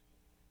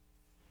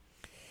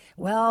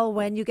Well,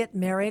 when you get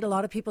married, a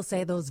lot of people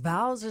say those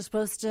vows are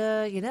supposed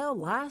to,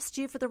 last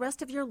you for the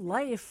rest of your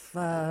life,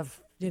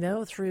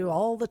 through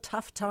all the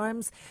tough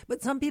times.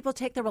 But some people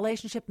take the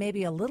relationship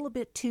maybe a little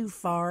bit too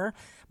far.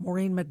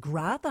 Maureen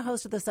McGrath, the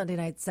host of the Sunday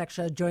Night Sex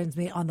Show, joins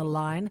me on the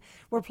line.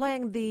 We're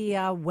playing the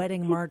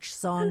Wedding March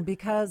song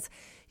because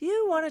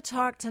you want to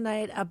talk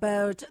tonight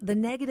about the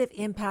negative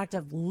impact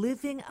of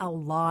living a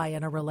lie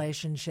in a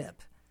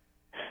relationship.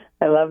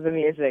 I love the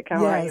music.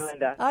 How are you,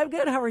 Lynda? I'm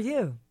good. How are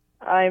you?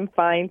 I'm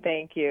fine,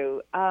 thank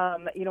you.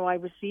 I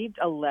received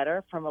a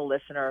letter from a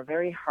listener, a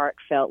very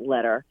heartfelt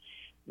letter,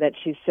 that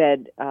she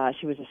said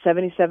she is a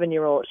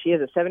 77-year-old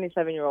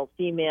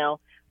female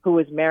who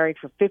was married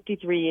for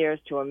 53 years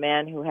to a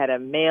man who had a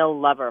male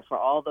lover for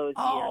all those years.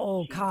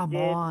 Oh, come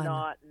on. Did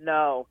not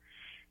know.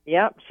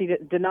 Yep.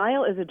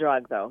 Denial is a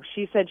drug, though.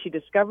 She said she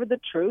discovered the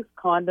truth: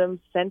 condoms,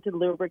 scented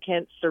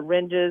lubricants,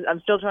 syringes. I'm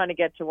still trying to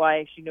get to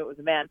why she knew it was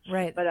a man.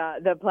 Right.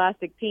 But the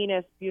plastic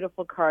penis,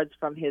 beautiful cards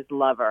from his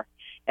lover,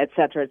 et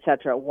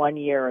cetera, 1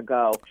 year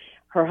ago.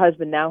 Her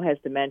husband now has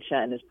dementia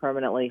and is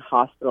permanently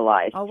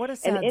hospitalized. Oh, what a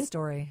sad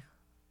story.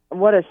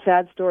 What a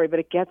sad story, but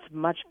it gets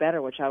much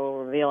better, which I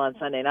will reveal on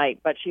Sunday night.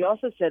 But she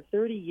also said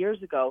 30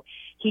 years ago,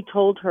 he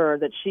told her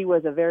that she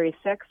was a very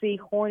sexy,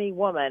 horny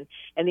woman,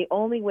 and the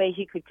only way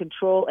he could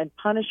control and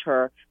punish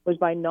her was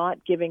by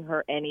not giving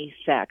her any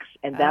sex.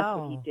 And that's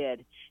what he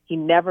did. He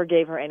never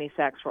gave her any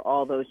sex for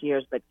all those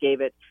years, but gave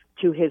it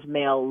to his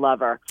male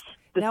lover.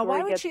 Now,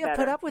 why would she have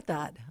put up with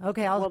that?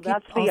 Okay, I'll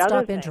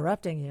stop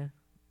interrupting you.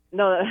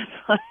 No,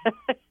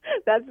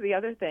 that's the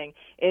other thing,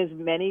 is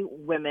many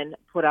women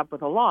put up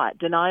with a lot.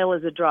 Denial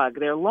is a drug.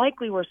 There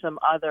likely were some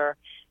other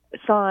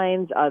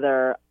signs,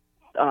 other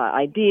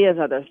ideas,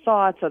 other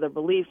thoughts, other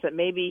beliefs that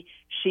maybe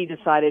she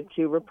decided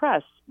to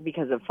repress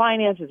because of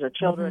finances or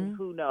children. Mm-hmm.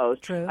 Who knows?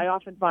 True. I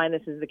often find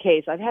this is the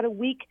case. I've had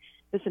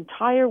this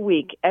entire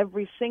week,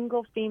 every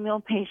single female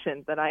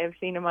patient that I have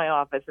seen in my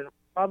office, and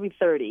probably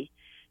 30,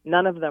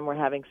 none of them were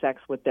having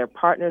sex with their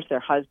partners, their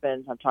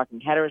husbands. I'm talking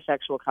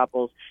heterosexual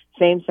couples,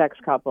 same-sex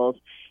couples.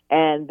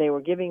 And they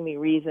were giving me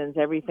reasons,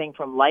 everything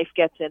from life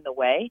gets in the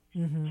way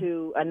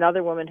to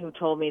another woman who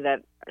told me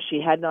that she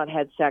had not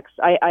had sex.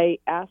 I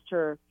asked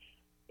her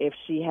if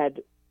she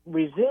had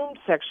resumed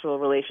sexual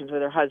relations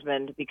with her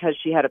husband because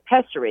she had a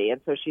pessary. And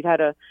so she'd had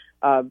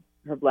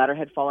her bladder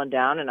had fallen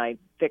down, and I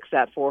fixed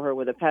that for her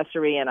with a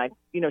pessary, and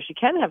she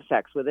can have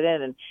sex with it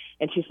in.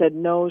 And she said,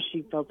 no,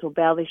 she felt so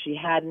badly. She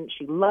hadn't.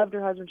 She loved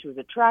her husband. She was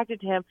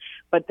attracted to him,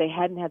 but they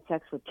hadn't had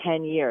sex for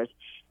 10 years.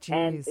 Jeez.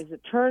 And as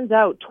it turns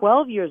out,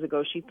 12 years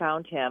ago, she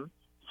found him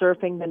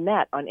surfing the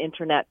net on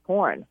internet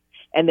porn,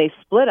 and they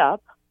split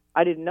up.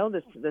 I didn't know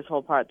this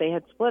whole part. They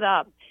had split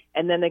up,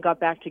 and then they got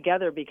back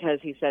together because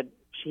he said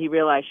he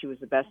realized she was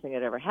the best thing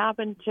that ever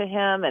happened to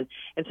him, and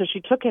so she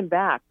took him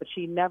back, but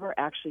she never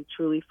actually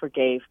truly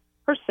forgave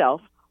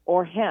herself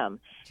or him.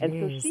 Jeez. And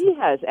so she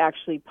has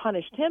actually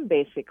punished him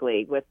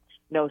basically with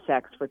no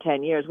sex for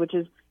 10 years, which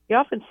is, you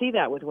often see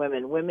that with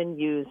women. Women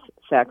use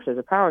sex as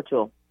a power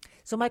tool.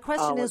 So my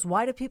question is,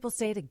 why do people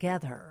stay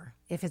together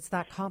if it's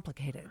that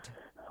complicated?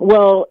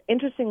 Well,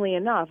 interestingly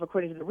enough,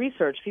 according to the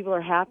research, people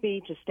are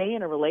happy to stay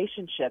in a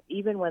relationship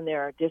even when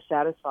they're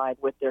dissatisfied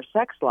with their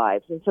sex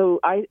lives. And so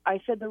I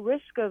said the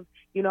risk of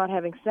you not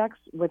having sex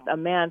with a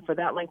man for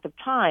that length of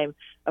time,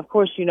 of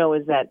course,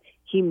 is that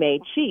he may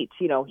cheat.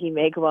 He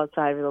may go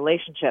outside of a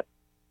relationship.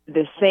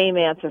 The same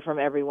answer from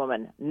every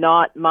woman: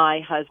 not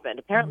my husband.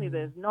 Apparently,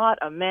 there's not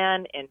a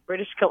man in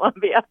British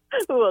Columbia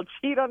who will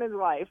cheat on his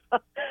wife.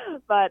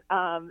 But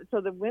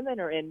so the women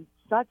are in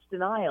such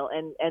denial.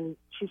 And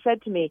she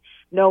said to me,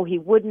 "No, he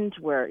wouldn't.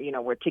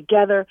 We're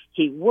together.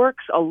 He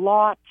works a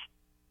lot."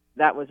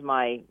 That was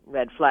my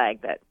red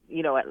flag. That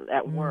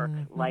at work,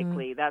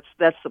 likely that's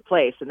the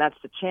place and that's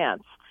the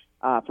chance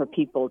for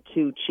people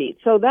to cheat.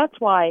 So that's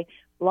why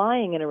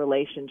lying in a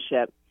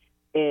relationship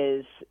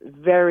is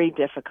very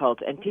difficult,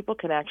 and people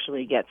can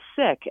actually get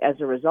sick as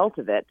a result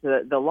of it,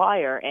 the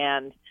liar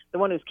and the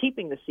one who's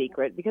keeping the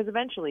secret, because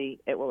eventually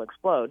it will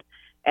explode,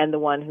 and the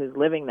one who's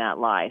living that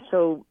lie.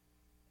 So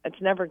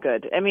it's never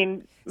good. I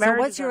mean, so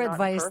what's your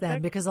advice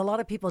then? Because a lot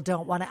of people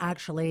don't want to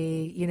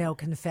actually,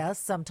 confess.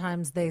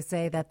 Sometimes they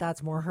say that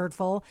that's more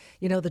hurtful.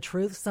 The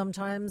truth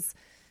sometimes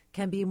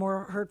can be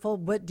more hurtful.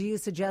 What do you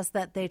suggest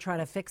that they try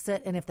to fix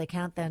it? And if they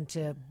can't, then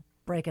to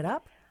break it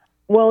up?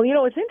 Well,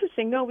 it's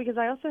interesting, because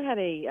I also had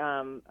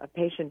a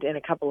patient in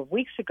a couple of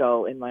weeks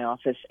ago in my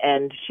office,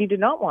 and she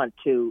did not want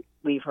to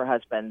leave her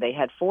husband. They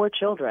had 4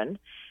 children,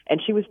 and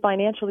she was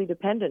financially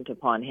dependent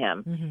upon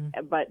him,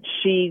 but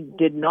she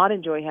did not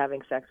enjoy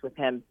having sex with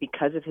him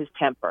because of his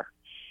temper.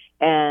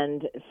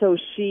 And so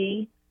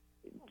she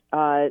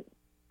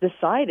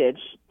decided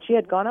she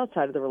had gone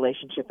outside of the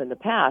relationship in the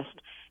past,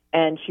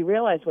 and she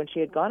realized when she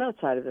had gone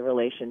outside of the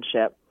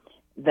relationship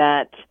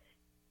that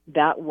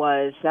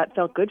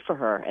felt good for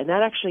her, and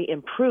that actually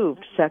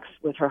improved sex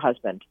with her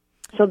husband.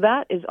 So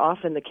that is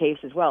often the case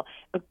as well.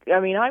 I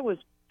mean, I was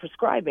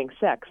prescribing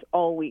sex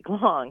all week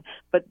long,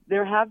 but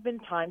there have been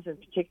times in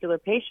particular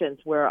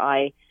patients where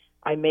I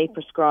may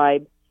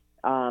prescribe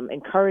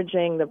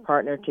encouraging the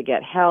partner to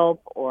get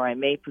help, or I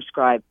may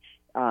prescribe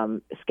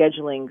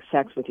scheduling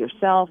sex with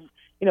yourself,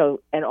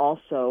 and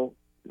also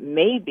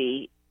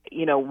maybe,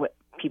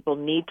 people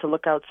need to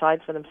look outside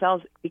for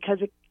themselves because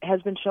it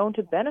has been shown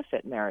to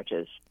benefit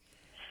marriages.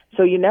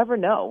 So you never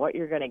know what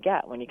you're going to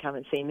get when you come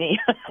and see me.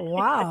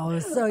 Wow.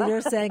 So you're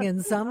saying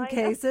in some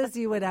cases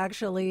you would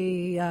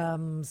actually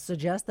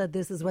suggest that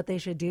this is what they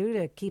should do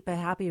to keep a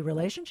happy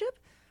relationship?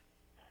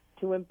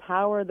 To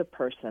empower the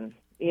person,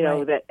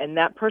 Right.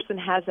 that person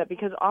has that,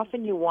 because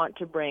often you want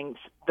to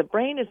the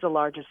brain is the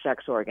largest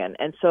sex organ.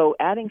 And so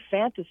adding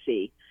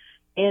fantasy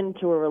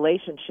into a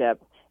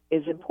relationship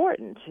is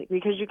important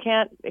because it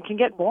can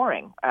get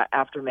boring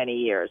after many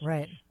years.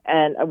 Right.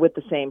 And with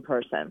the same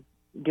person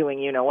doing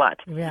what.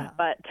 Yeah.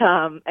 But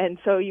and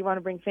so you want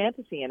to bring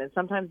fantasy in, and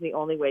sometimes the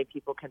only way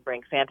people can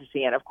bring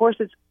fantasy in, of course,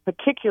 it's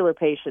particular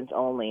patients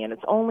only, and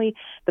it's only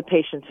the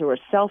patients who are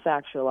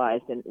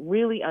self-actualized and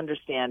really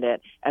understand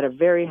it at a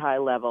very high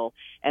level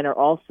and are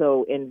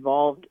also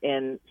involved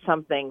in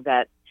something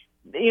that,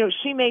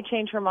 she may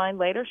change her mind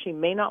later. She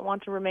may not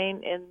want to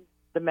remain in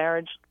the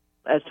marriage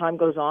as time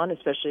goes on,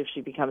 especially if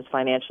she becomes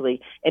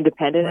financially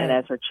independent. Right. And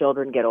as her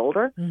children get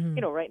older.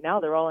 Mm-hmm. Right now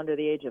they're all under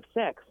the age of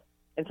 6.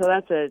 And so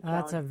that's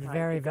a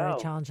very, very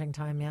challenging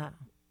time, yeah.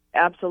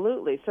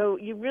 Absolutely. So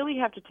you really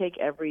have to take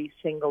every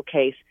single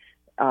case,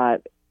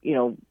 in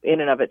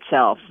and of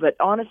itself. But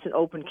honest and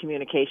open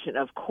communication,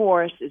 of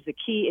course, is the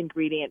key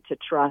ingredient to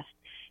trust.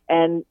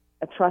 And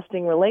a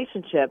trusting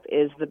relationship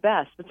is the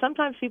best. But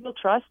sometimes people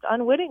trust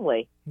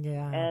unwittingly.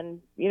 Yeah.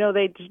 And,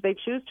 they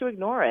choose to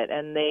ignore it,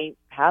 and they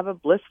have a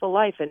blissful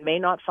life and may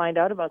not find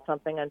out about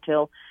something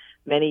until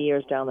many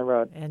years down the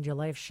road. And your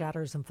life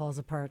shatters and falls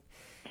apart.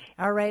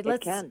 All right,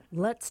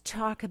 let's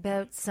talk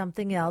about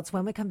something else.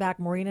 When we come back,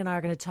 Maureen and I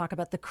are going to talk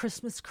about the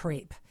Christmas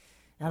creep.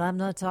 And I'm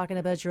not talking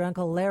about your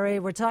Uncle Larry.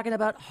 We're talking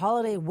about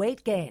holiday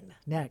weight gain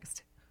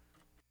next.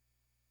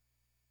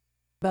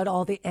 About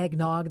all the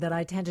eggnog that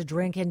I tend to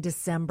drink in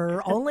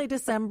December. Only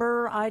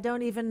December. I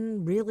don't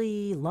even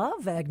really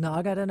love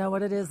eggnog. I don't know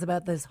what it is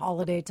about this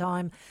holiday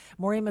time.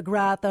 Maureen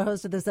McGrath, the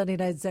host of the Sunday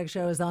Night Sex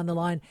Show, is on the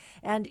line.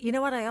 And you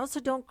know what? I also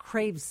don't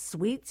crave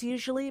sweets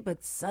usually,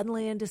 but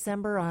suddenly in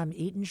December, I'm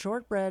eating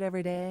shortbread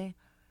every day.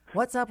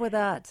 What's up with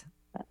that?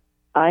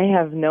 I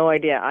have no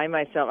idea. I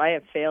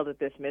have failed at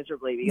this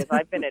miserably because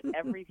I've been at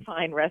every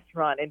fine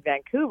restaurant in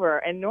Vancouver,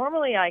 and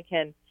normally I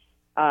can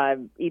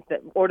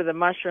order the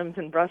mushrooms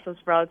and Brussels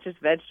sprouts, just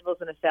vegetables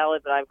and a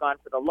salad, but I've gone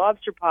for the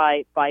lobster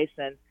pie,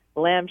 bison,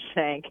 lamb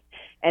shank,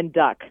 and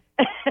duck.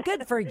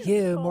 Good for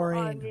you,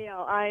 Maureen.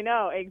 Meal. I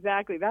know,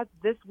 exactly. That's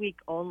this week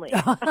only.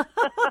 So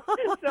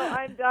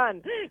I'm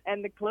done,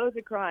 and the clothes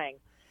are crying.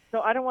 So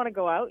I don't want to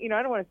go out. I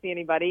don't want to see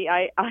anybody.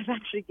 I've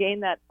actually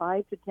gained that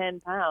 5 to 10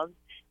 pounds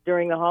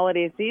during the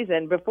holiday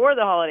season, before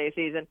the holiday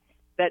season,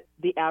 that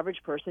the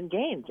average person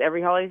gains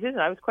every holiday season.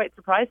 I was quite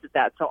surprised at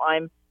that. So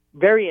I'm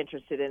very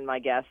interested in my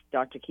guest,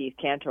 Dr. Keith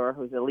Cantor,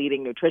 who's a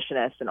leading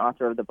nutritionist and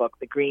author of the book,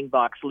 The Green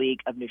Box League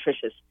of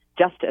Nutritious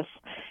Justice.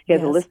 He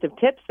has a list of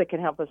tips that can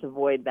help us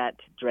avoid that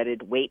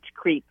dreaded weight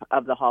creep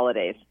of the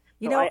holidays.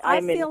 I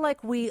feel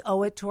like we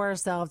owe it to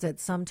ourselves at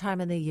some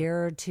time in the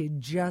year to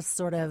just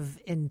sort of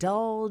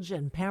indulge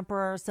and pamper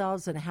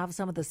ourselves and have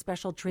some of the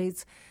special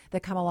treats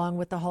that come along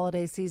with the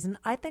holiday season.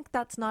 I think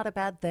that's not a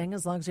bad thing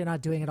as long as you're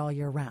not doing it all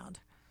year round.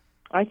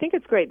 I think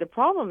it's great. The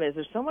problem is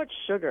there's so much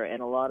sugar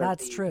in a lot of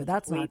That's true.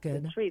 That's not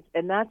good. Treats,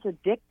 and that's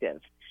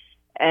addictive.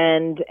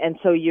 And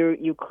so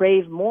you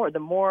crave more. The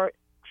more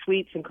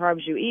sweets and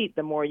carbs you eat,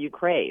 the more you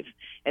crave.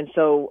 And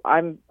so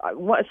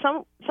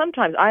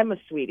sometimes I'm a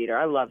sweet eater.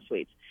 I love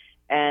sweets.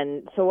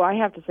 And so I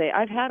have to say,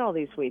 I've had all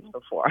these sweets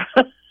before.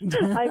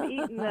 I've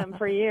eaten them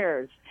for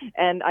years,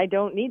 and I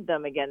don't need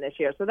them again this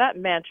year. So that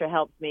mantra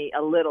helps me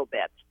a little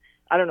bit.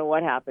 I don't know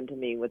what happened to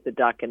me with the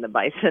duck and the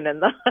bison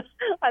and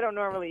I don't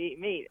normally eat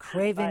meat.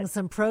 Craving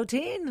some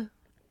protein?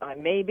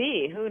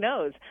 Maybe, who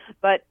knows?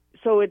 But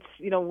so it's,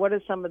 what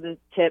are some of the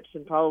tips,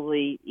 and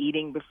probably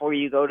eating before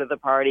you go to the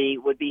party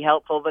would be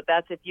helpful, but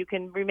that's if you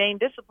can remain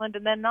disciplined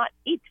and then not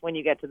eat when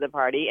you get to the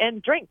party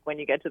and drink when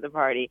you get to the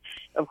party.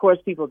 Of course,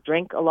 people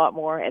drink a lot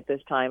more at this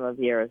time of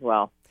year as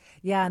well.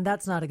 Yeah, and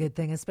that's not a good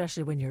thing,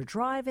 especially when you're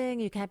driving.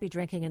 You can't be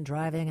drinking and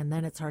driving, and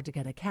then it's hard to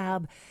get a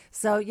cab.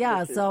 So,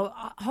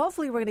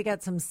 hopefully we're going to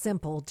get some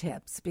simple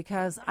tips,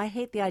 because I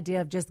hate the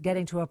idea of just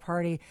getting to a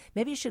party.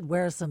 Maybe you should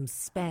wear some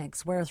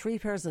Spanx. Wear 3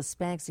 pairs of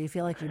Spanx so you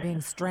feel like you're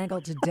being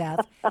strangled to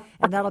death,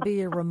 and that'll be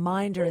your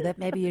reminder that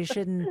maybe you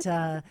shouldn't,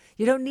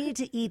 you don't need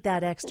to eat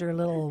that extra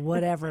little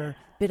whatever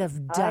bit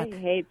of duck. I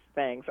hate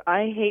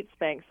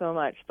Spanx so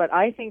much, but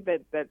I think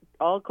that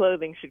all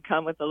clothing should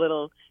come with a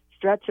little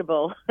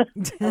stretchable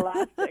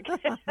elastic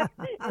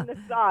in the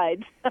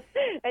sides.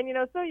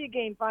 And, so you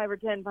gain 5 or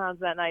 10 pounds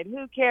that night.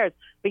 Who cares?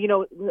 But,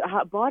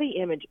 body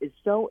image is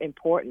so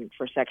important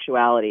for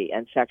sexuality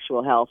and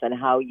sexual health and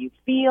how you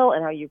feel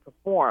and how you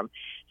perform.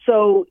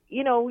 So,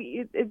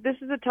 this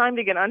is a time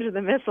to get under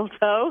the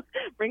mistletoe,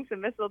 bring some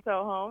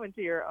mistletoe home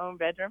into your own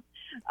bedroom.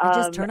 And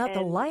just turn out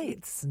the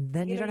lights, and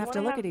then you don't have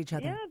to look at each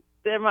other.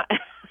 Yeah,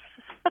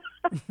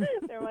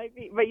 There might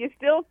be, but you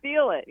still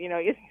feel it.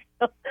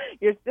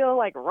 You're still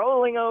like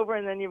rolling over,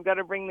 and then you've got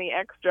to bring the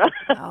extra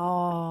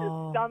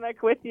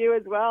stomach with you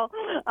as well.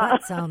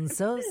 That sounds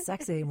so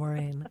sexy,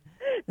 Maureen.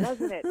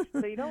 Doesn't it?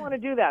 So you don't want to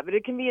do that, but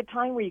it can be a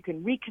time where you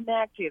can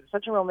reconnect. You have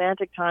such a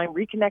romantic time,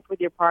 reconnect with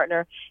your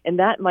partner, and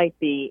that might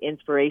be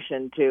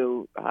inspiration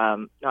to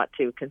not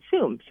to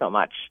consume so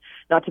much,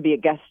 not to be a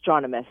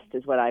gastronomist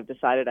is what I've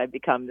decided I've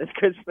become this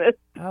Christmas.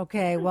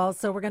 Okay, well,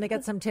 so we're going to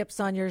get some tips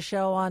on your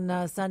show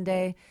on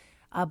Sunday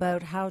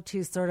about how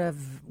to sort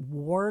of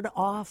ward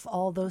off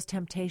all those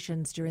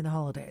temptations during the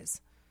holidays.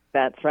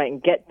 That's right,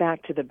 and get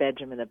back to the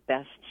bedroom in the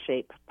best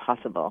shape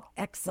possible.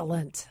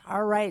 Excellent.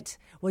 All right.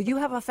 Well, you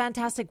have a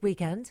fantastic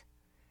weekend.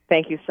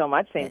 Thank you so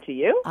much. Same to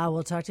you. I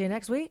will talk to you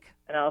next week.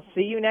 And I'll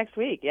see you next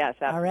week. Yes,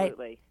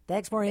 absolutely. All right.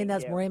 Thanks, Maureen.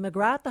 That's Maureen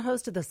McGrath, the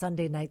host of the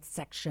Sunday Night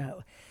Sex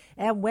Show.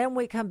 And when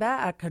we come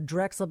back,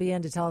 Drex will be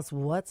in to tell us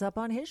what's up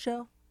on his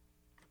show.